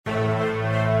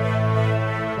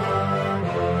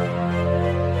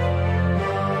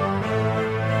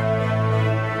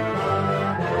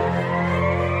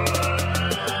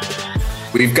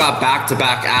We've got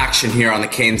back-to-back action here on the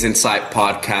Canes Insight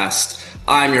podcast.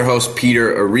 I'm your host,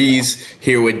 Peter Ariz,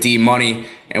 here with D-Money,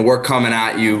 and we're coming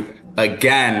at you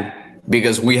again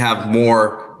because we have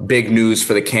more big news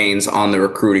for the Canes on the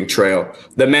recruiting trail.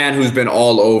 The man who's been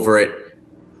all over it,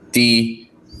 the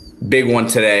big one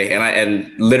today,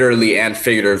 and literally and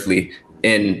figuratively,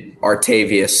 in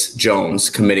Artavius Jones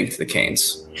committing to the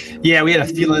Canes. Yeah, we had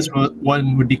a feeling this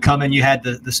one would be coming. You had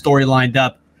the story lined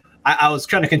up. I was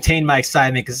trying to contain my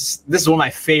excitement because this is one of my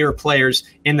favorite players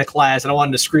in the class, and I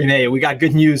wanted to scream, hey, we got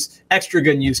good news, extra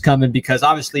good news coming, because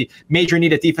obviously major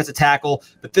need at defensive tackle,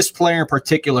 but this player in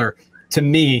particular, to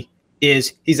me,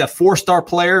 he's a four-star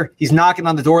player. He's knocking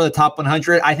on the door of the top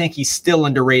 100. I think he's still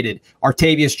underrated.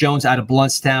 Artavius Jones out of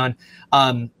Blountstown.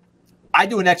 I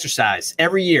do an exercise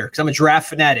every year because I'm a draft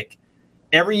fanatic.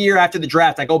 Every year after the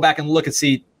draft, I go back and look and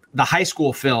see the high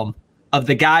school film of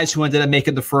the guys who ended up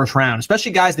making the first round,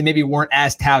 especially guys that maybe weren't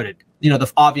as touted,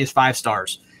 the obvious 5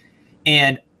 stars.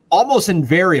 And almost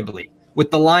invariably with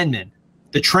the linemen,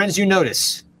 the trends you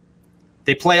notice,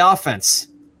 they play offense,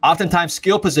 oftentimes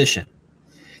skill position.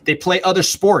 They play other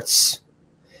sports,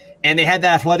 and they had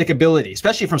that athletic ability,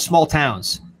 especially from small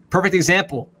towns. Perfect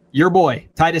example, your boy,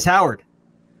 Titus Howard,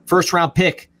 first-round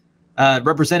pick,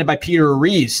 represented by Peter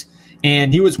Ariz.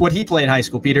 And he was what he played in high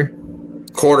school, Peter?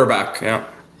 Quarterback, yeah.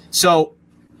 So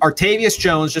Artavius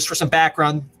Jones, just for some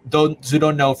background, those who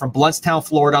don't know, from Blountstown,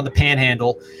 Florida on the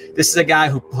Panhandle. This is a guy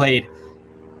who played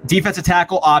defensive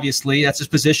tackle, obviously. That's his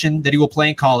position that he will play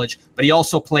in college. But he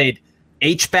also played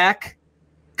H-back,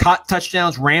 caught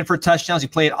touchdowns, ran for touchdowns. He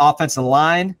played offensive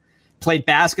line, played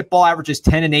basketball, averages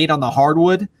 10 and 8 on the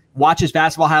hardwood. Watch his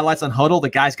basketball highlights on Huddle. The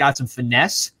guy's got some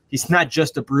finesse. He's not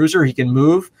just a bruiser. He can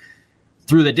move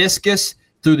through the discus,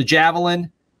 through the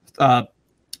javelin,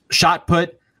 shot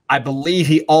put. I believe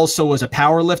he also was a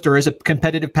power lifter, is a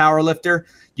competitive power lifter.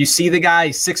 You see the guy,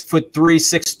 6'3",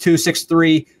 6'2",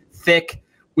 6'3", thick.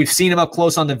 We've seen him up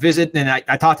close on the visit, and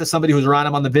I talked to somebody who was around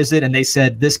him on the visit, and they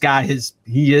said this guy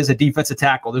he is a defensive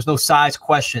tackle. There's no size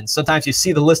question. Sometimes you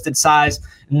see the listed size,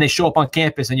 and they show up on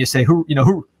campus, and you say, who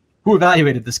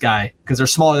evaluated this guy? Because they're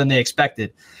smaller than they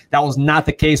expected. That was not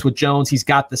the case with Jones. He's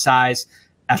got the size,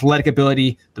 athletic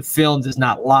ability. The film does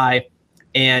not lie.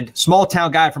 And small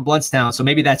town guy from Blountstown, so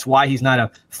maybe that's why he's not a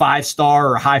 5-star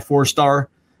or a high 4-star.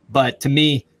 But to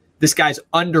me, this guy's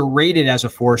underrated as a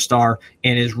 4-star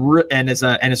and as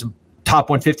a top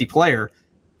 150 player.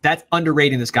 That's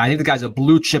underrating this guy. I think the guy's a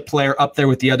blue chip player up there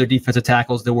with the other defensive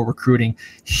tackles that we're recruiting.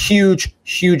 Huge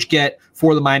get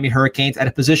for the Miami Hurricanes at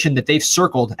a position that they've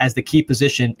circled as the key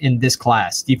position in this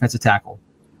class, defensive tackle.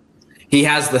 He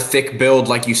has the thick build,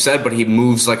 like you said, but he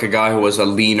moves like a guy who was a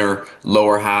leaner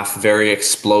lower half, very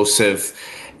explosive.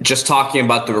 Just talking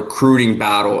about the recruiting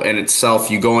battle in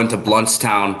itself, you go into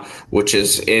Blountstown, which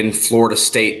is in Florida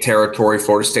State territory.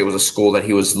 Florida State was a school that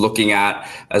he was looking at,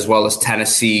 as well as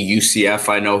Tennessee, UCF.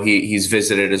 I know he's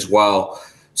visited as well.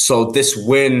 So this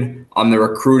win on the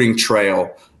recruiting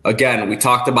trail, again, we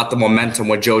talked about the momentum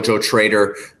with JoJo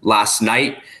Trader last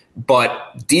night.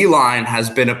 But D-line has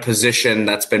been a position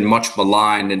that's been much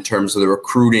maligned in terms of the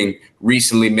recruiting,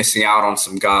 recently missing out on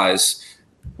some guys.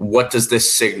 What does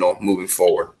this signal moving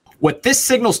forward? What this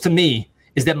signals to me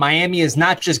is that Miami is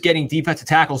not just getting defensive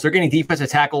tackles. They're getting defensive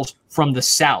tackles from the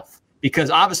South, because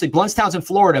obviously Blountstown's in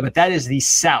Florida, but that is the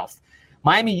South.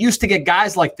 Miami used to get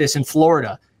guys like this in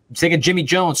Florida. I'm thinking Jimmy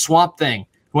Jones, Swamp Thing,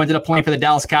 who ended up playing for the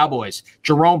Dallas Cowboys.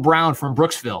 Jerome Brown from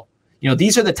Brooksville.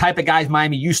 These are the type of guys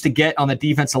Miami used to get on the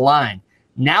defensive line.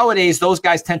 Nowadays, those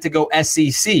guys tend to go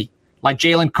SEC, like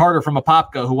Jalen Carter from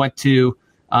Apopka, who went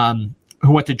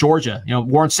to Georgia.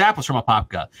 Warren Sapp was from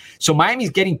Apopka. So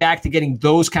Miami's getting back to getting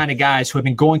those kind of guys who have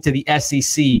been going to the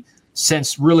SEC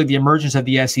since really the emergence of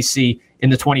the SEC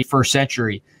in the 21st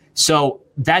century. So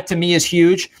that to me is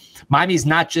huge. Miami's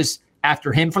not just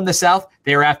after him from the South.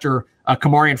 They're after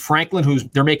Kamarian Franklin,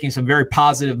 they're making some very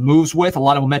positive moves with, a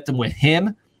lot of momentum with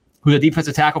him, who's a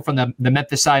defensive tackle from the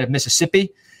Memphis side of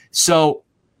Mississippi. The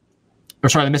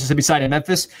Mississippi side of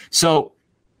Memphis. So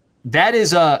that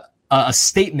is a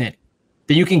statement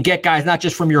that you can get guys not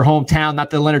just from your hometown,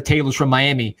 not the Leonard Taylors from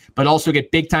Miami, but also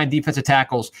get big-time defensive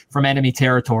tackles from enemy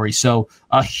territory. So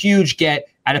a huge get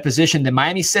at a position that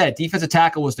Miami said defensive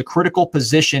tackle was the critical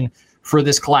position for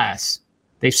this class.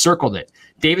 They've circled it.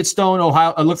 David Stone,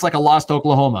 Ohio, it looks like a loss to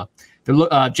Oklahoma.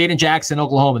 Jaden Jackson,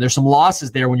 Oklahoma. There's some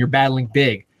losses there when you're battling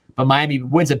big. But Miami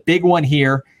wins a big one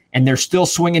here, and they're still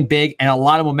swinging big, and a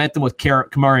lot of momentum with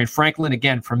Kamarian Franklin,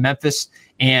 again, from Memphis,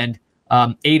 and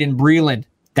Aiden Breland.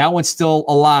 That one's still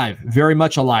alive, very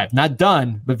much alive. Not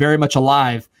done, but very much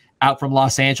alive out from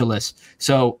Los Angeles.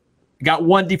 So got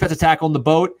one defensive tackle in the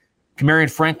boat.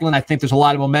 Kamarion Franklin, I think there's a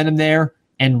lot of momentum there.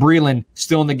 And Breland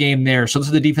still in the game there. So those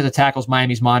are the defensive tackles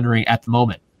Miami's monitoring at the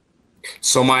moment.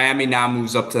 So Miami now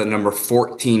moves up to the number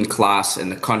 14 class in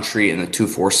the country in the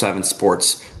 247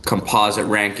 Sports composite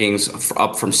rankings,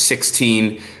 up from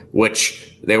 16,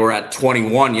 which they were at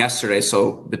 21 yesterday.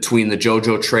 So between the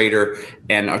JoJo Trader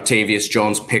and Artavius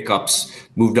Jones pickups,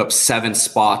 moved up 7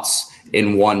 spots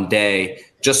in one day.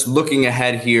 Just looking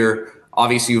ahead here,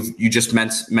 obviously you just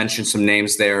mentioned some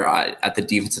names there at the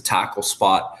defensive tackle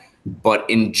spot. But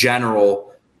in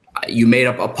general, you made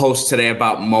up a post today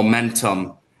about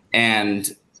momentum, and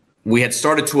we had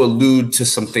started to allude to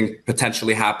something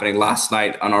potentially happening last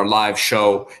night on our live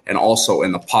show and also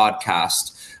in the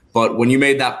podcast. But when you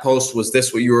made that post, was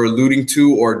this what you were alluding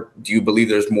to, or do you believe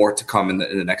there's more to come in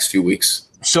the next few weeks?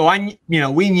 So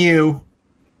we knew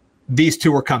these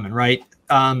two were coming, right?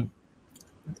 I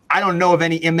don't know of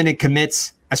any imminent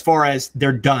commits as far as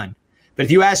they're done. But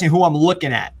if you ask me who I'm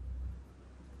looking at,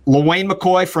 LaWayne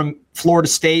McCoy from Florida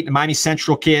State, the Miami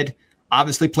Central kid,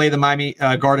 obviously played the Miami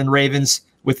Garden Ravens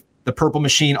with the Purple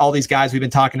Machine. All these guys we've been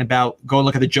talking about. Go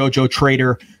look at the JoJo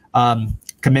Trader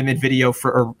commitment video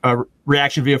or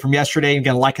reaction video from yesterday. You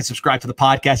got to like and subscribe to the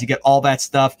podcast. You get all that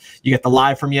stuff. You get the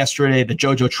live from yesterday, the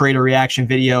JoJo Trader reaction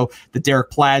video, the Derek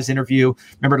Plaz interview.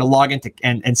 Remember to log into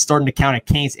and start an account at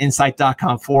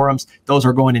CanesInsight.com forums. Those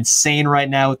are going insane right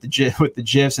now with the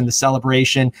GIFs and the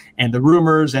celebration and the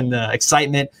rumors and the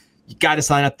excitement. You got to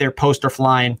sign up there. Poster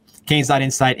flying.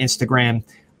 Canes.Insight, Instagram,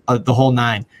 the whole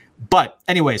 9. But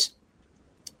anyways,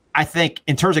 I think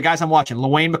in terms of guys I'm watching,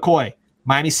 LaWayne McCoy,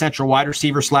 Miami Central wide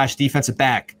receiver / defensive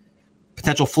back,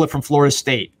 potential flip from Florida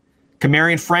State.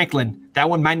 Kamarion Franklin, that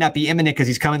one might not be imminent because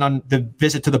he's coming on the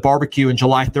visit to the barbecue on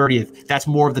July 30th. That's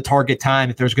more of the target time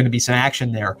if there's going to be some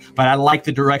action there. But I like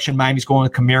the direction Miami's going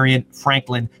with Kamarion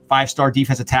Franklin, 5-star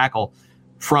defensive tackle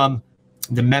from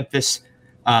the Memphis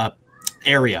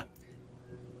area.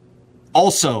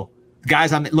 Also,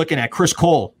 guys I'm looking at, Chris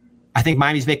Cole. I think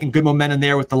Miami's making good momentum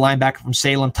there with the linebacker from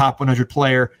Salem, top 100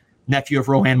 player, nephew of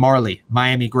Rohan Marley,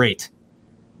 Miami great.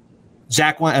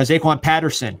 Zaquan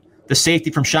Patterson, the safety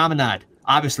from Chaminade.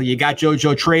 Obviously, you got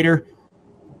JoJo Trader.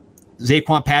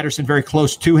 Zaquan Patterson very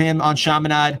close to him on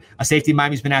Chaminade, a safety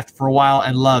Miami's been after for a while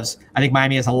and loves. I think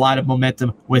Miami has a lot of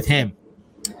momentum with him.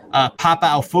 Papa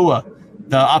Alfua,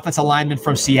 the offensive lineman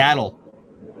from Seattle.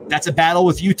 That's a battle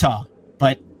with Utah,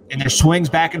 and there's swings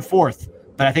back and forth.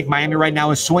 But I think Miami right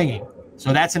now is swinging.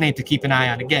 So that's a name to keep an eye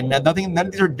on. Again, none of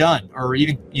these are done or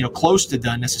even close to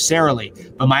done necessarily.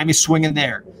 But Miami's swinging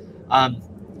there.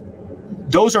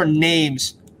 Those are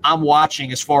names I'm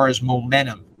watching as far as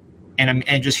momentum. And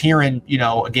I'm just hearing,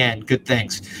 again, good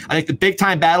things. I think the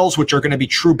big-time battles, which are going to be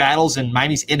true battles, and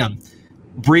Miami's in them.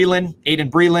 Aiden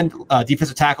Breland,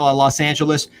 defensive tackle out of Los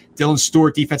Angeles. Dylan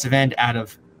Stewart, defensive end out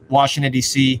of Washington,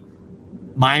 D.C.,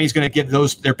 Miami's going to give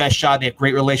those their best shot. They have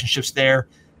great relationships there.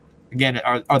 Again,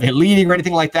 are they leading or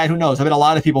anything like that? Who knows? I bet a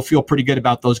lot of people feel pretty good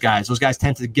about those guys. Those guys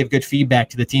tend to give good feedback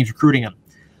to the teams recruiting them.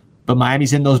 But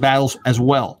Miami's in those battles as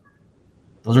well.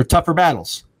 Those are tougher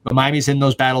battles, but Miami's in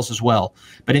those battles as well.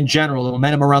 But in general, the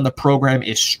momentum around the program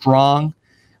is strong.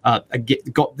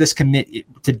 This commit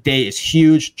today is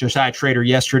huge. Josiah Trader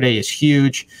yesterday is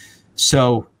huge.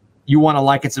 So you want to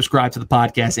like and subscribe to the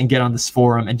podcast and get on this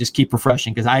forum and just keep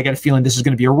refreshing, because I got a feeling this is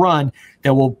going to be a run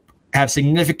that will have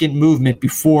significant movement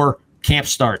before camp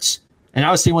starts. And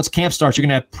obviously, once camp starts, you're going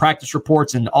to have practice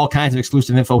reports and all kinds of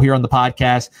exclusive info here on the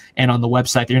podcast and on the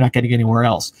website that you're not getting anywhere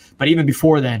else. But even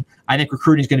before then, I think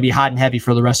recruiting is going to be hot and heavy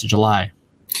for the rest of July.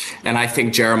 And I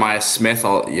think Jeremiah Smith,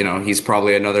 he's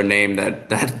probably another name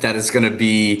that is going to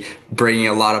be bringing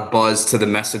a lot of buzz to the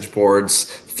message boards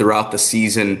throughout the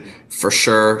season for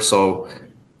sure. So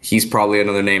he's probably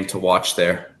another name to watch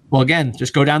there. Well, again,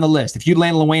 just go down the list. If you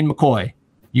land LaWayne McCoy,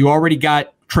 you already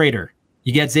got Trader.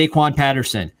 You get Zaquan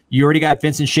Patterson. You already got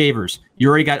Vincent Shavers. You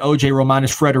already got OJ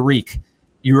Romanes Frederic.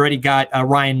 You already got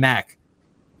Ryan Mack.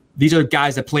 These are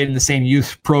guys that played in the same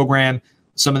youth program,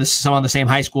 some on the same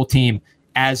high school team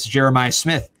as Jeremiah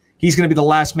Smith. He's going to be the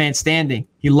last man standing.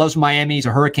 He loves Miami. He's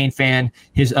a Hurricane fan.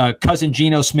 His cousin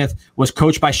Geno Smith was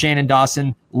coached by Shannon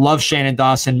Dawson, loves Shannon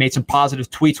Dawson, made some positive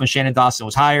tweets when Shannon Dawson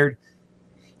was hired.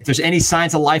 If there's any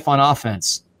signs of life on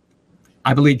offense,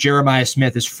 I believe Jeremiah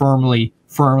Smith is firmly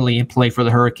in play for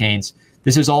the Hurricanes.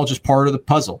 This is all just part of the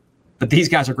puzzle. But these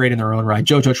guys are great in their own right.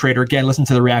 JoJo Trader, again, listen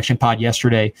to the reaction pod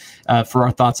yesterday for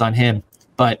our thoughts on him.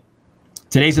 But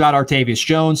today's about Artavius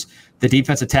Jones, the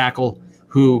defensive tackle,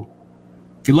 who,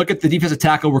 if you look at the defensive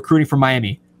tackle recruiting for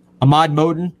Miami, Ahmad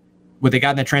Moten, what they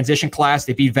got in the transition class,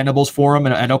 they beat Venables for him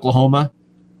at Oklahoma.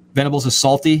 Venables is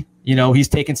salty. You know, he's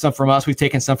taken some from us. We've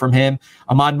taken some from him.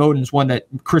 Ahmad Modin's one that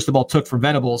Cristobal took from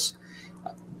Venables,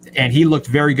 and he looked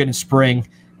very good in spring.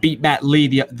 Beat Matt Lee,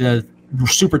 the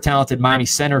super talented Miami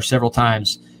center, several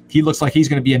times. He looks like he's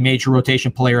going to be a major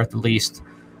rotation player at the least.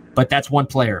 But that's one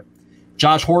player.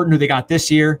 Josh Horton, who they got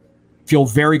this year, feel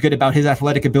very good about his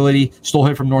athletic ability. Stole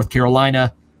him from North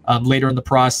Carolina later in the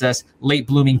process. Late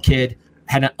blooming kid.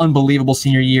 Had an unbelievable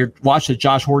senior year. Watch the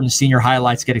Josh Horton senior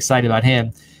highlights. Get excited about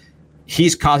him.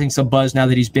 He's causing some buzz now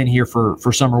that he's been here for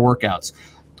summer workouts.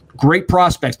 Great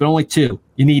prospects, but only 2.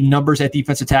 You need numbers at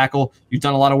defensive tackle. You've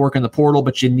done a lot of work in the portal,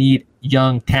 but you need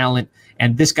young talent.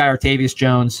 And this guy, Artavius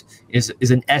Jones, is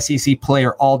an SEC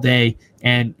player all day.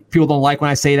 And people don't like when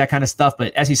I say that kind of stuff,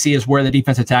 but SEC is where the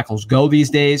defensive tackles go these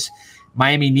days.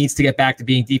 Miami needs to get back to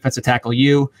being defensive tackle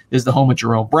U. This is the home of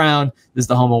Jerome Brown. This is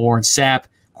the home of Warren Sapp,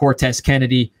 Cortez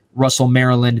Kennedy, Russell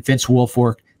Maryland, Vince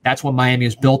Wilfork. That's what Miami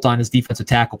is built on, is defensive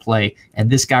tackle play. And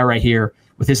this guy right here,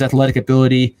 with his athletic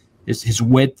ability, his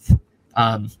width,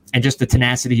 and just the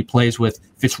tenacity he plays with,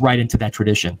 fits right into that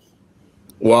tradition.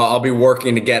 Well, I'll be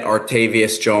working to get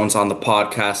Artavius Jones on the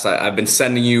podcast. I've been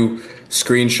sending you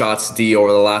screenshots, D,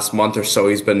 over the last month or so.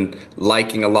 He's been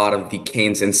liking a lot of the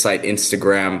Canes Insight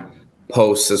Instagram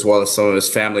posts, as well as some of his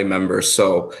family members.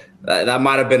 So that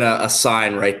might have been a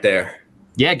sign right there.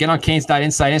 Yeah, get on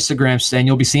Canes.Insight Instagram, and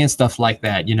you'll be seeing stuff like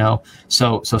that, you know.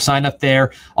 So sign up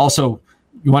there. Also,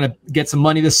 you want to get some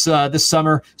money this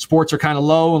summer. Sports are kind of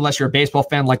low unless you're a baseball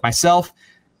fan like myself.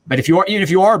 But even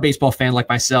if you are a baseball fan like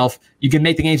myself, you can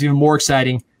make the games even more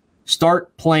exciting.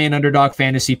 Start playing Underdog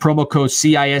Fantasy. Promo code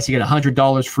CIS. You get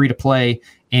 $100 free to play,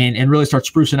 and really start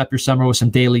sprucing up your summer with some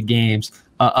daily games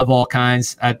of all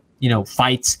kinds.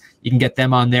 Fights. You can get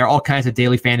them on there. All kinds of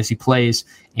daily fantasy plays,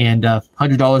 and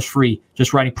 $100 free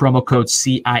just writing promo code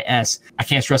CIS. I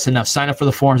can't stress enough. Sign up for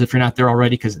the forums if you're not there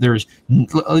already, because let's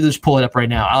just pull it up right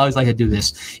now. I always like to do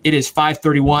this. It is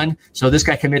 5:31. So this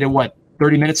guy committed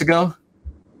 30 minutes ago?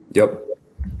 Yep.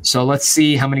 So let's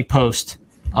see how many posts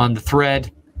on the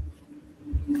thread.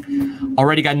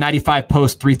 Already got 95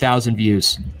 posts, 3,000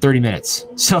 views, 30 minutes.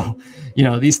 So,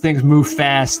 these things move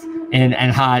fast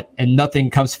and hot, and nothing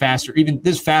comes faster. Even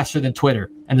this is faster than Twitter,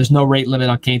 and there's no rate limit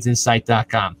on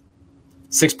CanesInsight.com.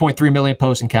 6.3 million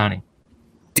posts and counting.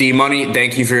 D-Money,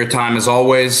 thank you for your time as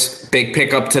always. Big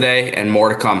pickup today and more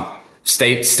to come.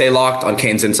 Stay locked on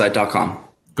CanesInsight.com.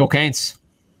 Go Canes.